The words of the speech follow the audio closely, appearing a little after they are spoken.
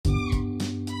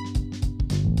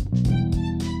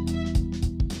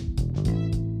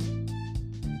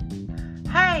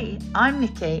Hi, I'm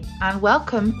Nikki, and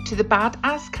welcome to the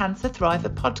Badass Cancer Thriver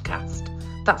podcast.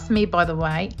 That's me, by the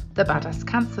way, the Badass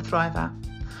Cancer Thriver.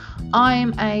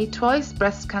 I'm a twice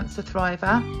breast cancer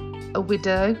thriver, a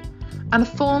widow, and a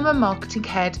former marketing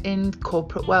head in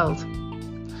corporate world.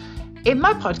 In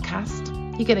my podcast,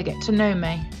 you're going to get to know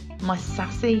me, my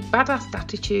sassy, badass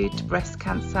attitude to breast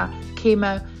cancer,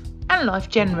 chemo, and life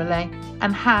generally,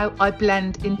 and how I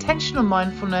blend intentional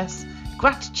mindfulness,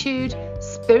 gratitude,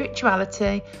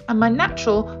 spirituality, and my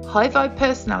natural high vibe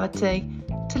personality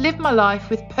to live my life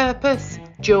with purpose,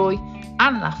 joy,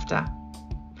 and laughter.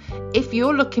 If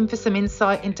you're looking for some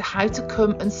insight into how to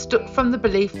come unstuck from the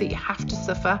belief that you have to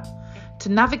suffer, to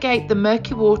navigate the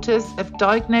murky waters of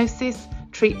diagnosis,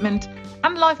 treatment,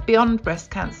 and life beyond breast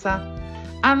cancer,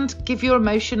 and give your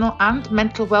emotional and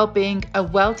mental well-being a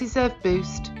well-deserved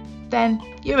boost, then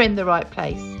you're in the right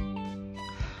place.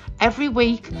 Every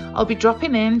week, I'll be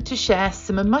dropping in to share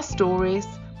some of my stories,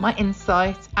 my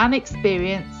insights and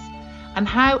experience, and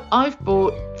how I've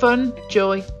brought fun,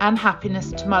 joy and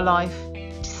happiness to my life,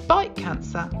 despite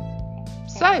cancer.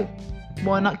 So,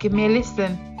 why not give me a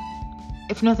listen?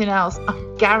 If nothing else,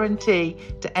 I guarantee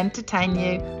to entertain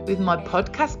you with my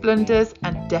podcast blunders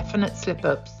and definite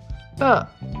slip-ups.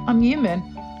 But I'm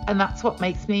human, and that's what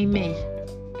makes me me.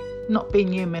 Not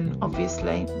being human,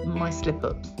 obviously, my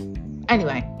slip-ups.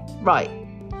 Anyway, right,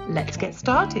 let's get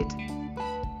started.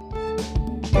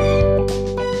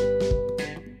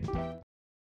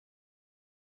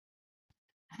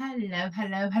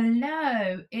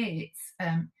 Hello. It's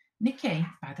Nikki,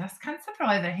 Badass Cancer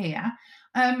Thriver here.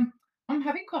 I'm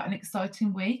having quite an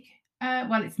exciting week.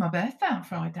 Well, it's my birthday on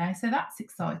Friday, so that's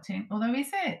exciting. Although, is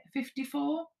it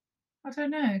 54? I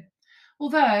don't know.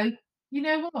 Although, you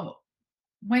know what?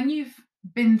 When you've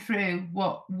been through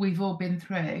what we've all been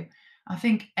through, I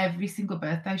think every single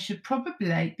birthday should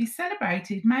probably be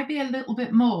celebrated, maybe a little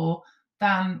bit more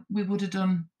than we would have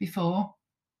done before.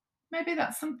 Maybe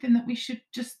that's something that we should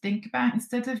just think about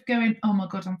instead of going, oh my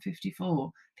God, I'm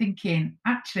 54, thinking,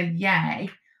 actually, yay,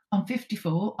 I'm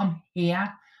 54, I'm here,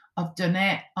 I've done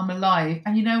it, I'm alive.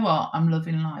 And you know what? I'm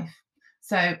loving life.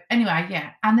 So, anyway,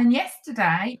 yeah. And then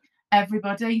yesterday,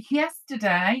 everybody,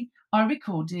 I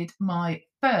recorded my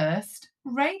first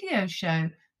radio show.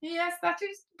 Yes, that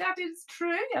is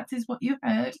true. That is what you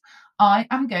heard. I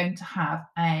am going to have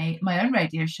my own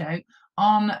radio show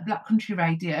on Black Country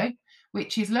Radio,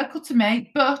 which is local to me,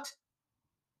 but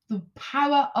the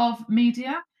power of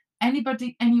media,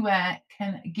 anybody, anywhere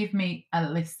can give me a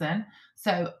listen.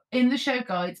 So in the show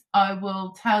guides, I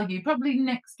will tell you probably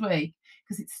next week,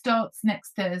 because it starts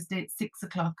next Thursday at 6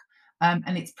 o'clock.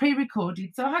 And it's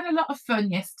pre-recorded. So I had a lot of fun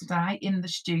yesterday in the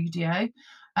studio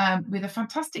with a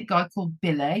fantastic guy called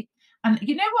Billy. And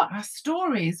you know what? Our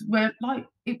stories were like,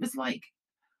 it was like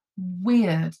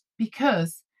weird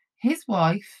because his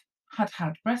wife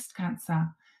had breast cancer.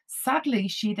 Sadly,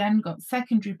 she then got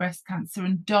secondary breast cancer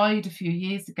and died a few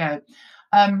years ago.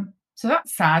 So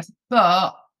that's sad,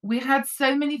 but we had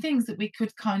so many things that we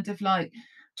could kind of like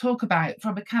talk about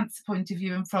from a cancer point of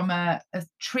view and from a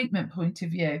treatment point of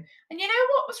view. And you know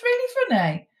what was really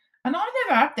funny? And I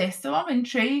never had this, so I'm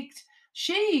intrigued.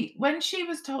 When she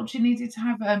was told she needed to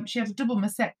have, she had a double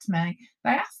mastectomy, they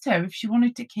asked her if she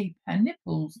wanted to keep her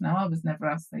nipples. Now, I was never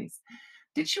asked this.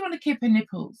 Did she want to keep her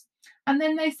nipples? And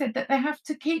then they said that they have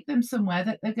to keep them somewhere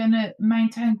that they're going to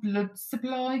maintain blood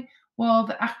supply while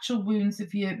the actual wounds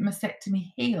of your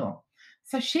mastectomy heal.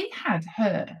 So she had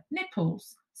her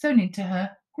nipples sewn into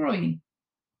her groin.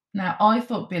 Now, I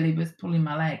thought Billy was pulling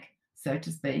my leg, so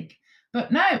to speak.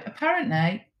 But no,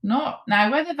 apparently not.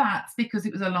 Now, whether that's because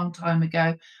it was a long time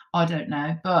ago, I don't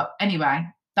know. But anyway,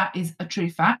 that is a true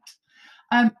fact.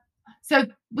 So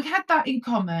we had that in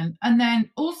common. And then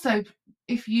also,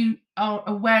 if you are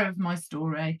aware of my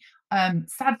story,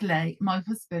 sadly, my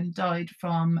husband died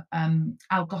from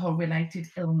alcohol-related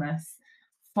illness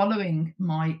following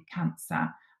my cancer.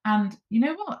 And you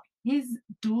know what? His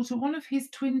daughter, one of his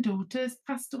twin daughters,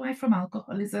 passed away from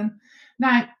alcoholism.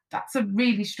 Now, that's a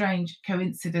really strange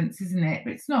coincidence, isn't it?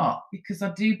 But it's not, because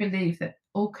I do believe that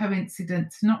all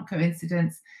coincidence, not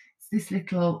coincidence, it's this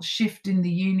little shift in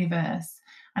the universe.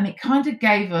 And it kind of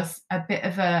gave us a bit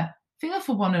of a feel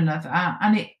for one another.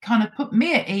 And it kind of put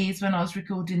me at ease when I was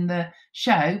recording the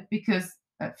show, because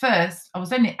at first I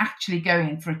was only actually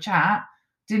going for a chat,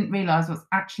 didn't realise I was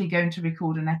actually going to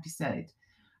record an episode.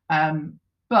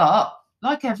 But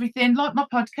like everything, like my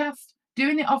podcast,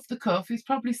 doing it off the cuff is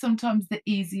probably sometimes the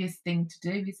easiest thing to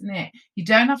do, isn't it? You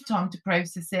don't have time to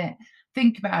process it,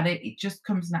 think about it, it just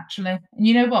comes naturally. And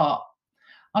you know what?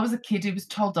 I was a kid who was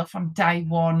told off on day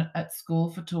one at school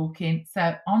for talking,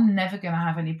 so I'm never going to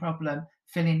have any problem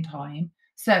filling time.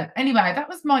 So, anyway, that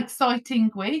was my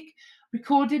exciting week.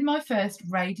 Recorded my first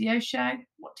radio show.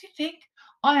 What do you think?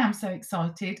 I am so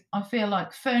excited. I feel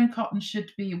like Fern Cotton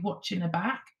should be watching her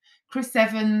back. Chris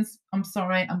Evans, I'm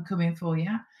sorry, I'm coming for you.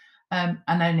 And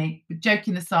only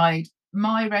joking aside,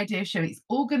 my radio show, it's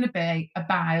all going to be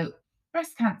about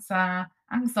breast cancer,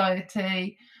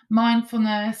 anxiety,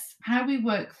 mindfulness, how we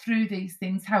work through these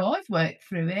things, how I've worked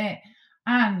through it,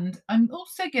 and I'm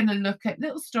also going to look at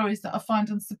little stories that I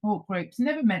find on support groups.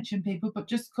 Never mention people, but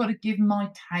just got to give my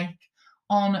take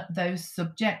on those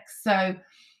subjects. So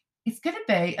it's going to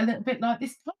be a little bit like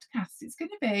this podcast. It's going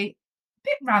to be a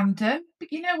bit random,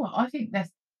 but you know what? I think that's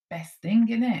the best thing,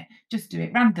 isn't it? Just do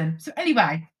it random. So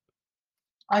anyway,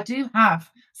 I do have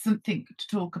something to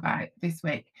talk about this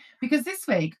week because this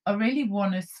week I really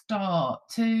want to start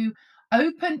to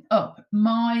open up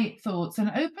my thoughts and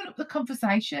open up the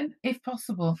conversation, if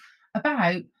possible,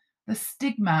 about the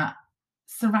stigma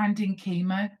surrounding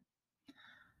chemo.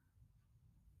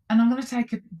 And I'm going to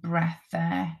take a breath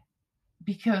there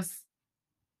because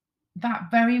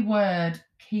that very word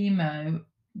chemo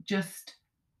just,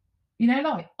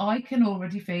 like I can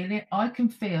already feel it. I can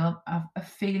feel a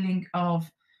feeling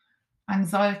of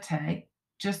anxiety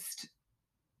just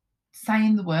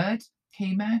saying the word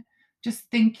chemo, just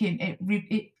thinking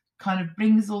it kind of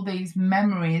brings all these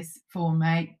memories for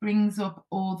me, brings up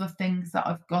all the things that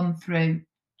I've gone through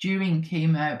during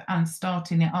chemo and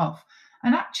starting it off.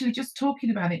 And actually, just talking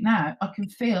about it now, I can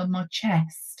feel my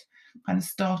chest kind of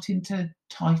starting to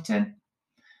tighten.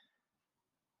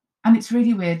 And it's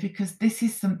really weird because this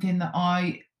is something that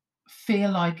I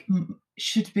feel like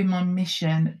should be my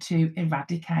mission to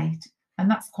eradicate. And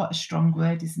that's quite a strong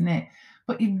word, isn't it?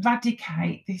 But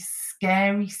eradicate this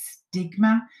scary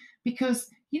stigma because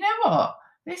you know what?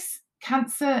 This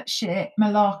cancer shit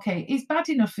malarkey is bad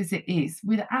enough as it is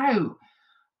without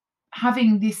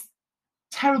having this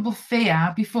terrible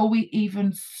fear before we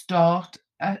even start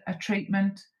a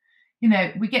treatment.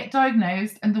 We get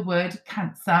diagnosed and the word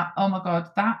cancer, oh my God,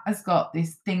 that has got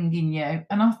this thing in you.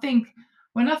 And I think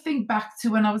when I think back to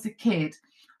when I was a kid,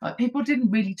 like people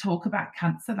didn't really talk about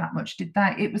cancer that much, did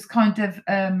they? It was kind of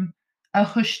a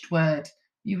hushed word.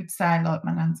 You would say, like,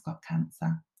 my nan's got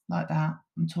cancer, like that.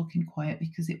 I'm talking quiet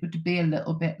because it would be a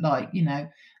little bit like,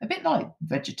 a bit like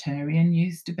vegetarian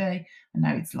used to be. And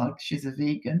now it's like she's a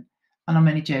vegan. And I'm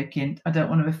only joking. I don't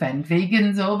want to offend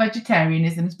vegans or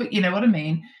vegetarianisms, but you know what I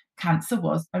mean. Cancer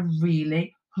was a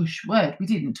really hush word. We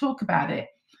didn't talk about it.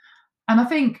 And I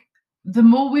think the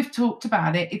more we've talked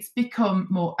about it, it's become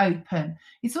more open.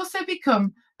 It's also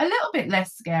become a little bit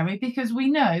less scary because we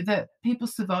know that people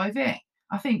survive it.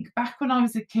 I think back when I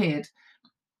was a kid,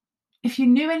 if you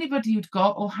knew anybody who'd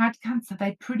got or had cancer,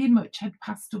 they pretty much had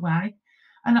passed away.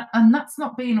 And that's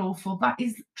not being awful. That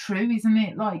is true, isn't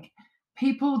it? Like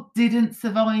people didn't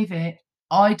survive it.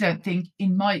 I don't think,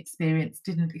 in my experience,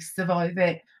 didn't survive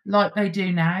it like they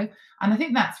do now. And I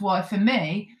think that's why for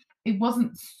me, it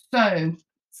wasn't so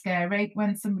scary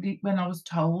when I was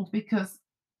told because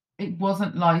it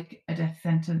wasn't like a death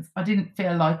sentence. I didn't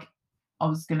feel like I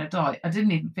was gonna die. I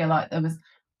didn't even feel like there was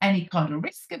any kind of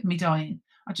risk of me dying.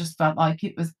 I just felt like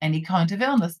it was any kind of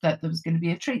illness, that there was gonna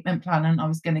be a treatment plan and I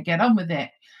was gonna get on with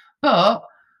it. But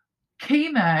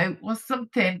chemo was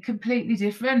something completely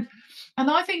different. And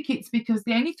I think it's because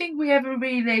the only thing we ever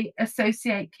really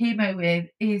associate chemo with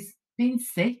is being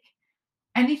sick.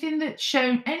 Anything that's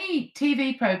shown, any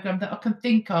TV program that I can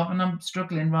think of, and I'm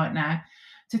struggling right now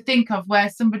to think of where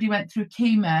somebody went through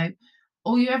chemo,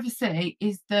 all you ever see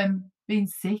is them being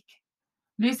sick,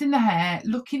 losing their hair,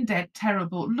 looking dead,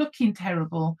 terrible, looking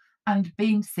terrible, and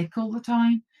being sick all the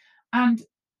time. And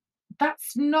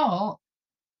that's not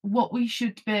what we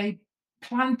should be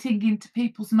planting into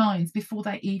people's minds before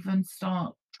they even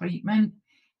start treatment.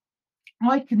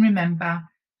 I can remember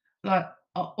like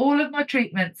all of my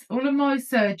treatments, all of my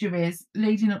surgeries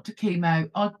leading up to chemo,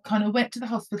 I kind of went to the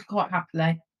hospital quite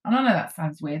happily. And I know that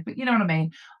sounds weird, but you know what I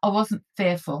mean? I wasn't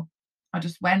fearful. I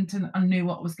just went and I knew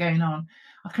what was going on.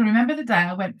 I can remember the day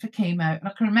I went for chemo, and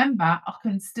I can remember I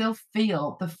can still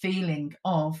feel the feeling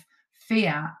of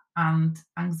fear and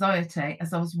anxiety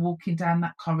as I was walking down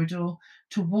that corridor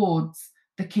towards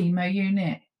the chemo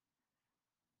unit.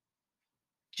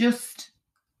 Just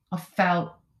I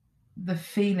felt the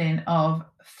feeling of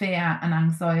fear and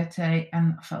anxiety,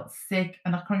 and I felt sick.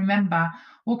 And I can remember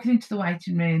walking into the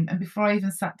waiting room, and before I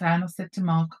even sat down, I said to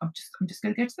Mark, I'm just going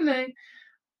to go to the loo.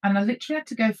 And I literally had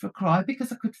to go for a cry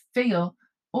because I could feel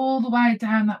all the way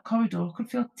down that corridor, I could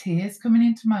feel tears coming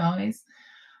into my eyes.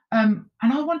 And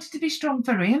I wanted to be strong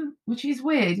for him, which is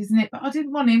weird, isn't it? But I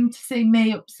didn't want him to see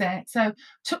me upset. So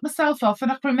took myself off,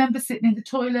 and I can remember sitting in the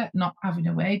toilet, not having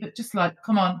a wee, but just like,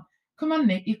 come on,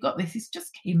 Nick, you've got this. It's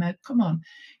just chemo. Come on,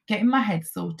 getting my head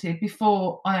sorted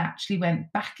before I actually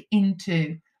went back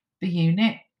into the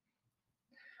unit.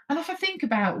 And if I think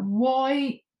about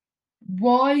why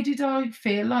did I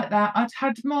feel like that? I'd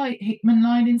had my Hickman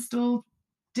line installed,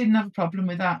 didn't have a problem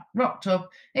with that. Rocked up,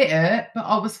 it hurt, but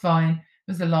I was fine.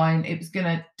 It was a line, it was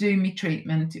gonna do me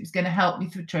treatment, it was gonna help me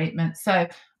through treatment. So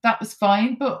that was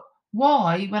fine. But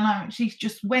why, when I actually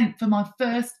just went for my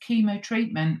first chemo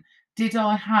treatment, did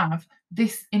I have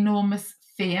this enormous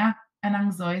fear and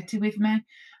anxiety with me?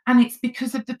 And it's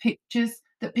because of the pictures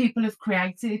that people have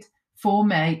created for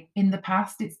me in the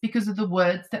past. It's because of the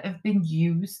words that have been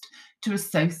used to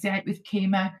associate with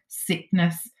chemo: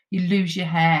 sickness, you lose your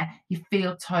hair, you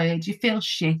feel tired, you feel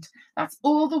shit. That's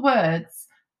all the words,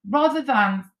 rather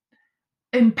than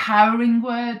empowering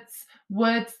words,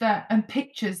 words that and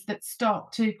pictures that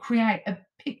start to create a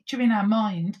picture in our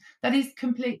mind that is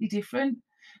completely different.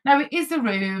 Now, it is a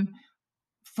room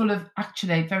full of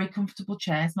actually very comfortable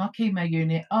chairs. My chemo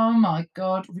unit, oh my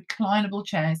God, reclinable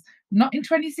chairs. Not in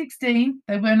 2016,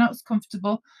 they were not as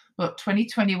comfortable, but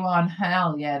 2021,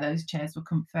 hell yeah, those chairs were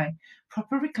comfy.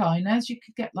 Proper recliners, you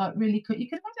could get like really good, you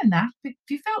could have had a nap if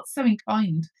you felt so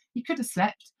inclined. You could have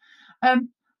slept. Um,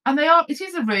 and it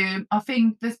is a room. I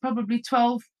think there's probably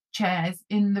 12 chairs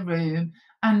in the room,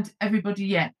 and everybody,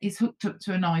 yeah, is hooked up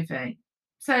to an IV.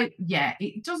 So yeah,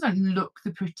 it doesn't look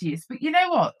the prettiest, but you know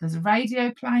what? There's a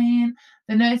radio playing,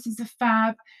 the nurses are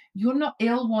fab. You're not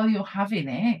ill while you're having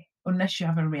it, unless you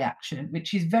have a reaction,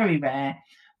 which is very rare.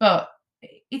 But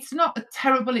it's not a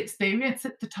terrible experience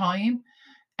at the time.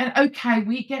 And okay,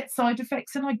 we get side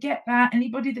effects, and I get that.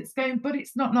 Anybody that's going, but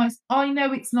it's not nice. I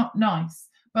know it's not nice,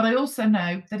 but I also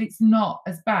know that it's not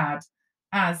as bad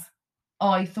as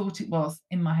I thought it was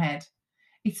in my head.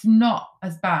 It's not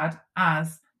as bad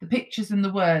as the pictures and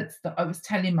the words that I was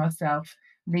telling myself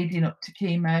leading up to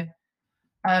chemo.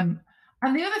 Um,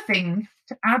 and the other thing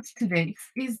to add to this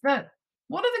is that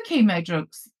what are the chemo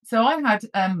drugs? So I had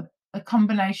a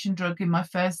combination drug in my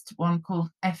first one called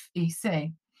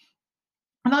FEC.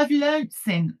 And I've learnt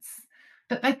since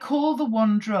that they call the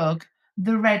one drug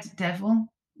the Red Devil.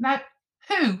 Now,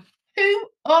 who, who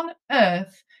on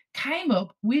earth came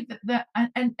up with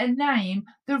a name,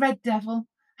 the Red Devil?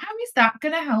 How is that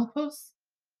going to help us?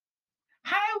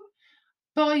 How?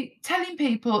 By telling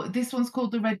people this one's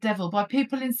called the Red Devil, by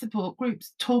people in support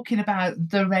groups talking about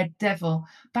the Red Devil,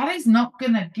 that is not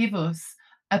going to give us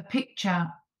a picture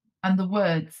and the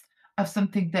words of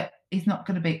something that is not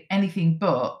going to be anything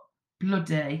but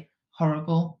bloody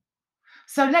horrible.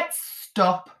 So let's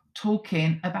stop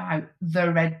talking about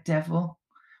the Red Devil.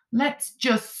 Let's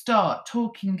just start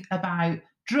talking about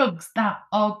drugs that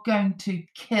are going to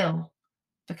kill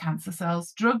the cancer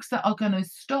cells, drugs that are going to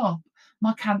stop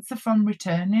my cancer from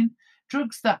returning,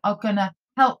 drugs that are going to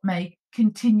help me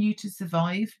continue to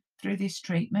survive through this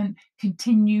treatment,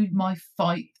 continue my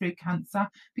fight through cancer.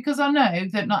 Because I know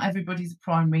that not everybody's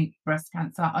primary breast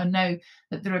cancer. I know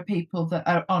that there are people that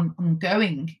are on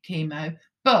ongoing chemo,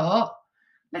 but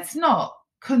let's not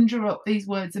conjure up these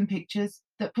words and pictures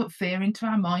that put fear into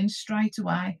our minds straight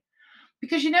away.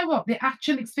 Because you know what? The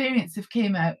actual experience of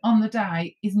chemo on the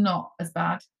day is not as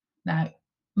bad. Now,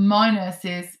 my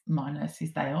nurses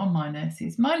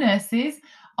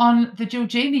on the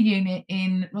Georgina unit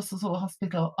in Russell's Hall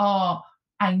Hospital are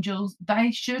angels.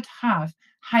 They should have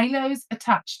halos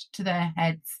attached to their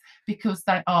heads because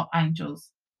they are angels.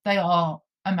 They are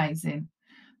amazing.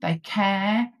 They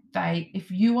care. If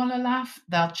you want to laugh,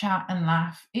 they'll chat and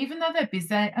laugh, even though they're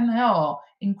busy, and they are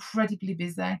incredibly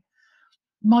busy.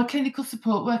 My clinical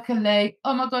support worker, Lee,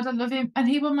 oh my God, I love him. And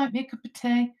he will make me a cup of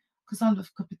tea because I love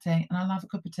a cup of tea and I'll have a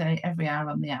cup of tea every hour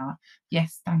on the hour.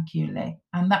 Yes, thank you, Lee.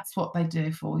 And that's what they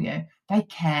do for you. They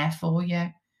care for you.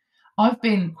 I've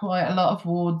been quite a lot of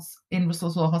wards in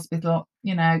Russell's Hall Hospital,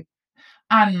 and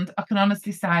I can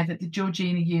honestly say that the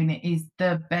Georgina unit is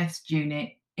the best unit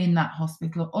in that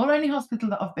hospital or any hospital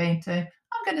that I've been to.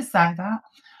 I'm going to say that.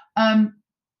 Um,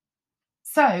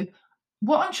 so,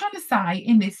 what I'm trying to say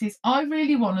in this is, I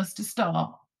really want us to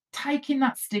start taking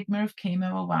that stigma of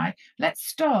chemo away. Let's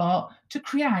start to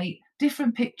create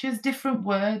different pictures, different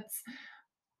words,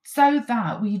 so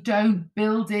that we don't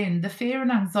build in the fear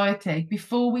and anxiety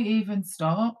before we even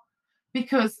start.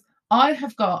 Because I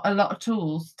have got a lot of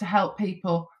tools to help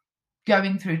people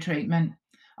going through treatment.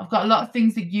 I've got a lot of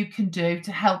things that you can do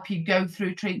to help you go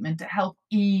through treatment, to help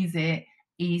ease it,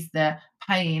 ease the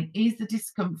pain, ease the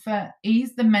discomfort,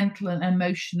 ease the mental and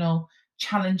emotional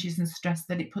challenges and stress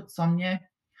that it puts on you.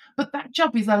 But that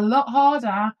job is a lot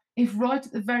harder if right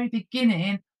at the very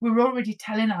beginning we're already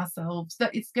telling ourselves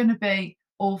that it's going to be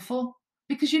awful.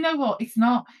 Because you know what? It's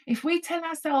not. If we tell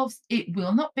ourselves it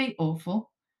will not be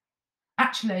awful,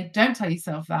 actually, don't tell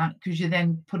yourself that because you're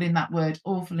then putting that word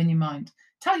awful in your mind.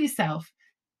 Tell yourself,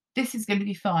 this is going to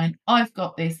be fine. I've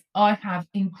got this. I have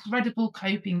incredible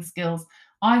coping skills.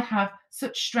 I have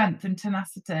such strength and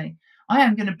tenacity. I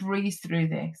am going to breeze through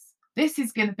this. This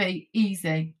is going to be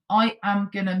easy. I am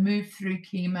going to move through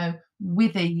chemo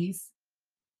with ease.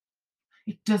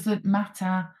 It doesn't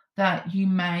matter that you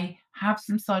may have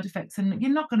some side effects and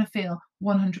you're not going to feel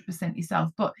 100%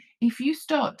 yourself. But if you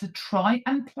start to try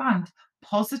and plant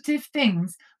positive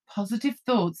things, positive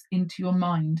thoughts into your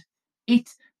mind, it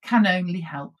can only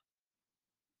help.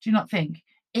 Do you not think?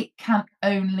 It can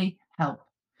only help.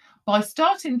 By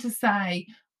starting to say,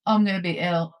 I'm going to be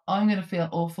ill, I'm going to feel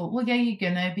awful. Well, yeah, you're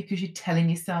going to because you're telling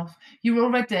yourself. You're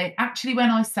already, actually, when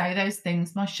I say those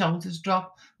things, my shoulders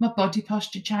drop, my body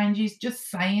posture changes, just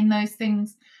saying those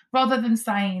things rather than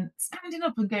saying, standing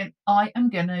up and going, I am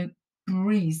going to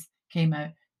breeze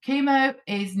chemo. Chemo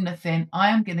is nothing. I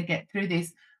am going to get through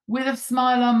this with a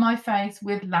smile on my face,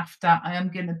 with laughter. I am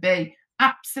going to be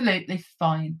absolutely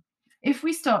fine. If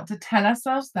we start to tell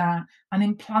ourselves that and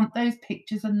implant those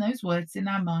pictures and those words in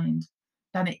our mind,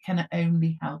 then it can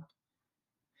only help.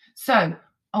 So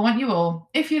I want you all,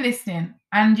 if you're listening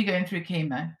and you're going through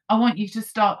chemo, I want you to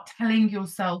start telling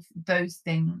yourself those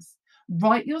things.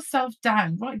 Write yourself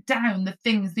down, write down the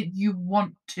things that you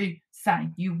want to say,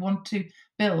 you want to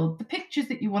build, the pictures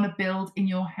that you want to build in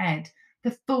your head,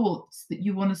 the thoughts that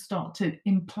you want to start to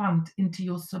implant into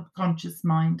your subconscious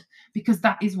mind, because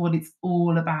that is what it's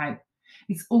all about.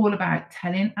 It's all about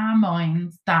telling our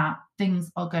minds that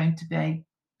things are going to be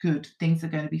good, things are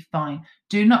going to be fine.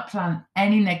 Do not plant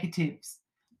any negatives.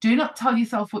 Do not tell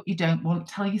yourself what you don't want.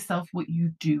 Tell yourself what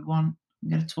you do want. I'm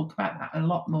going to talk about that a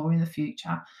lot more in the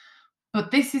future.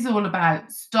 But this is all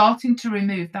about starting to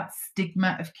remove that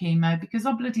stigma of chemo because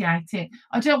I bloody hate it.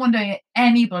 I don't want to hear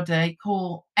anybody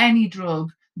call any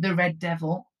drug the red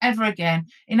devil ever again.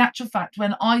 In actual fact,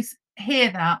 when I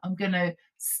hear that, I'm going to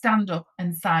stand up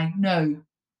and say, no,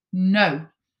 no.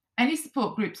 Any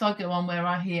support groups I go on where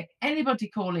I hear anybody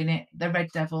calling it the red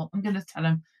devil, I'm going to tell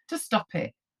them to stop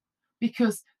it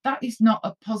because that is not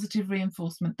a positive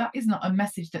reinforcement. That is not a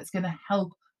message that's going to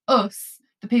help us,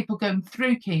 the people going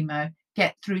through chemo,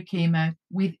 get through chemo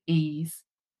with ease.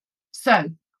 So,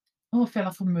 I feel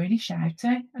like I'm really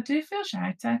shouty. I do feel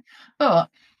shouty. But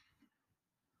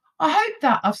I hope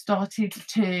that I've started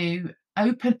to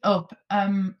open up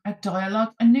a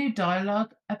dialogue, a new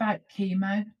dialogue about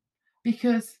chemo,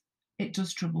 because it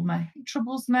does trouble me. It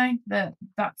troubles me that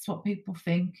that's what people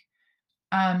think.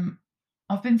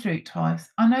 I've been through it twice.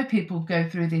 I know people go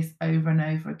through this over and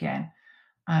over again.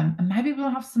 And maybe we'll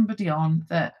have somebody on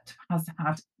that has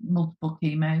had multiple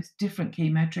chemos, different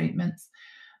chemo treatments,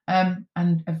 and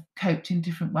have coped in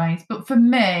different ways. But for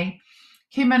me,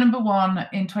 chemo number 1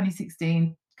 in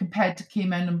 2016 compared to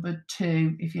chemo number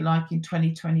 2, if you like, in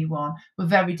 2021 were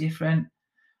very different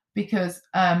because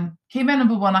chemo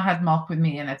number 1, I had Mark with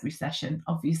me in every session,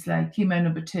 obviously. Chemo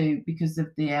number 2, because of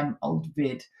the old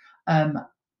vid,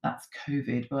 that's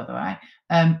COVID, by the way,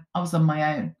 I was on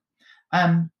my own.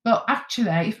 But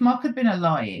actually, if Mark had been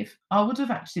alive, I would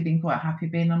have actually been quite happy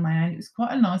being on my own. It was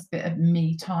quite a nice bit of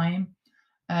me time.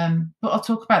 But I'll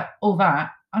talk about all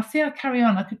that. I see I'll carry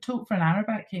on. I could talk for an hour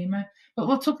about chemo, but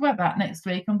we'll talk about that next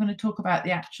week. I'm going to talk about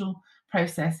the actual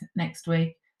process next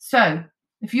week. So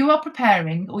if you are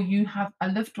preparing or you have a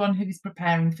loved one who is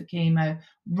preparing for chemo,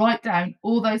 write down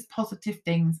all those positive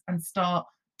things and start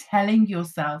telling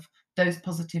yourself those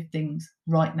positive things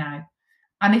right now.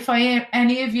 And if I hear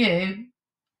any of you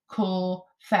call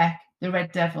Feck the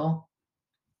Red Devil,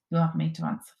 you'll have me to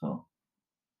answer for.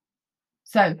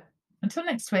 So until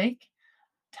next week,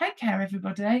 take care,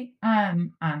 everybody,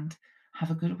 and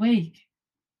have a good week.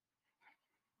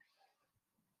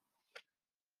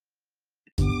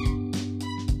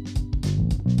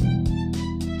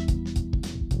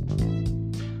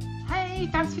 Hey,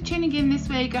 thanks for tuning in this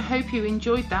week. I hope you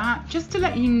enjoyed that. Just to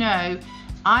let you know,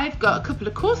 I've got a couple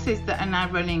of courses that are now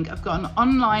running. I've got an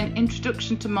online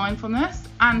introduction to mindfulness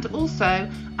and also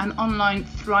an online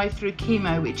Thrive Through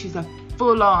Chemo, which is a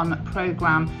full-on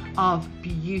program of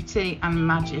beauty and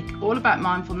magic, all about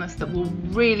mindfulness that will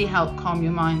really help calm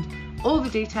your mind. All the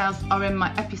details are in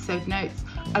my episode notes,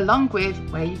 along with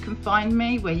where you can find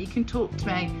me, where you can talk to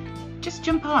me. Just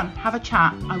jump on, have a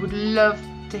chat. I would love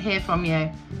to hear from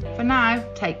you. For now,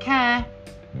 take care.